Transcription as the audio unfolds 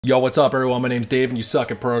Yo, what's up everyone? My name's Dave and you suck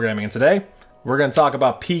at programming, and today we're going to talk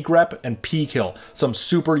about pgrep and pkill, some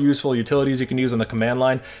super useful utilities you can use on the command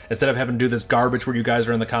line instead of having to do this garbage where you guys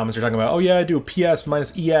are in the comments, you're talking about, oh yeah, I do ps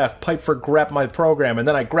minus ef, pipe for grep my program, and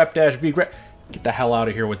then I grep dash v grep. Get the hell out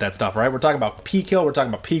of here with that stuff, all right? We're talking about pkill, we're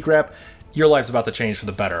talking about pgrep. Your life's about to change for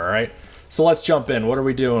the better, all right? So let's jump in. What are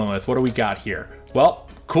we doing with? What do we got here? Well,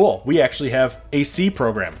 cool. We actually have a C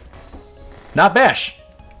program. Not bash.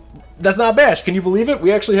 That's not bash. Can you believe it?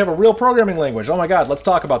 We actually have a real programming language. Oh my god, let's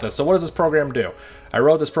talk about this. So what does this program do? I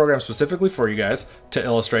wrote this program specifically for you guys to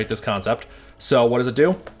illustrate this concept. So what does it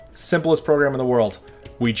do? Simplest program in the world.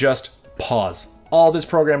 We just pause. All this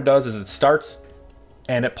program does is it starts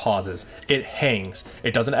and it pauses. It hangs.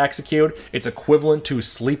 It doesn't execute. It's equivalent to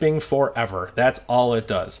sleeping forever. That's all it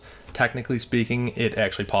does. Technically speaking, it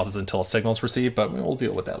actually pauses until a signal is received, but we'll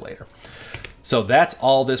deal with that later. So that's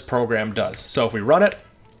all this program does. So if we run it,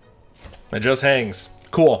 it just hangs.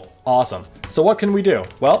 Cool. Awesome. So what can we do?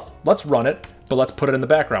 Well, let's run it, but let's put it in the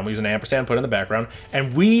background. We use an ampersand, put it in the background.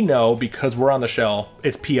 And we know, because we're on the shell,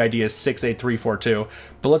 its PID is 68342.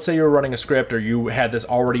 But let's say you were running a script or you had this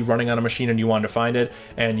already running on a machine and you wanted to find it.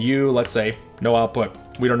 And you, let's say, no output.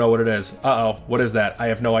 We don't know what it is. Uh-oh, what is that? I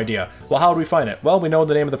have no idea. Well, how do we find it? Well, we know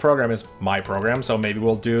the name of the program is my program. So maybe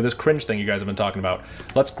we'll do this cringe thing you guys have been talking about.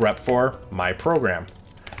 Let's grep for my program.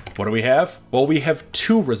 What do we have? Well, we have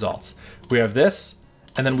two results. We have this,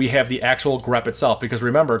 and then we have the actual grep itself, because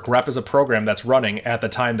remember, grep is a program that's running at the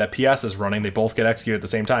time that PS is running. They both get executed at the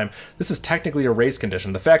same time. This is technically a race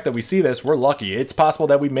condition. The fact that we see this, we're lucky. It's possible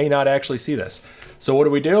that we may not actually see this. So what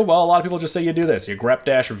do? Well, a lot of people just say you do this. You grep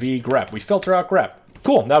dash v grep. We filter out grep.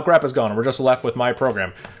 Cool, now grep is gone. We're just left with my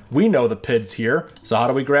program. We know the PID's here, so how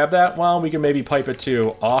do we grab that? Well, we can maybe pipe it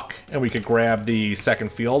to awk, and we could grab the second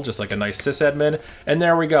field, just like a nice sysadmin, and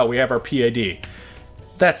there we go. We have our PID.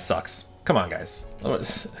 That sucks. Come on, guys.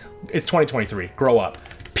 It's 2023. Grow up.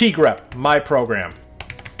 pgrep, my program.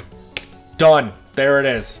 Done. There it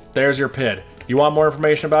is. There's your PID. You want more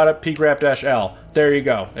information about it? pgrep-l. There you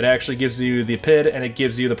go. It actually gives you the PID, and it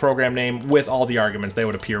gives you the program name with all the arguments. They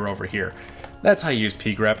would appear over here. That's how you use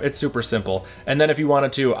pgrep. It's super simple. And then if you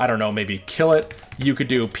wanted to, I don't know, maybe kill it, you could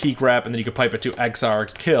do pgrep, and then you could pipe it to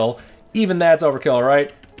xargs kill. Even that's overkill, all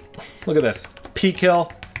right? Look at this.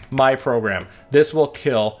 pkill, my program. This will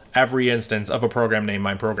kill every instance of a program named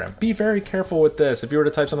my program. Be very careful with this. If you were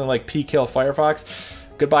to type something like pkill Firefox,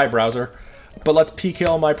 goodbye browser. But let's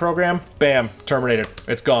pkill my program, bam, terminated.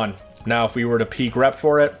 It's gone. Now if we were to pgrep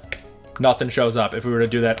for it, nothing shows up. If we were to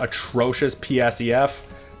do that atrocious psef,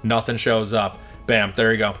 nothing shows up. Bam,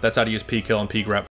 there you go. That's how to use pkill and pgrep.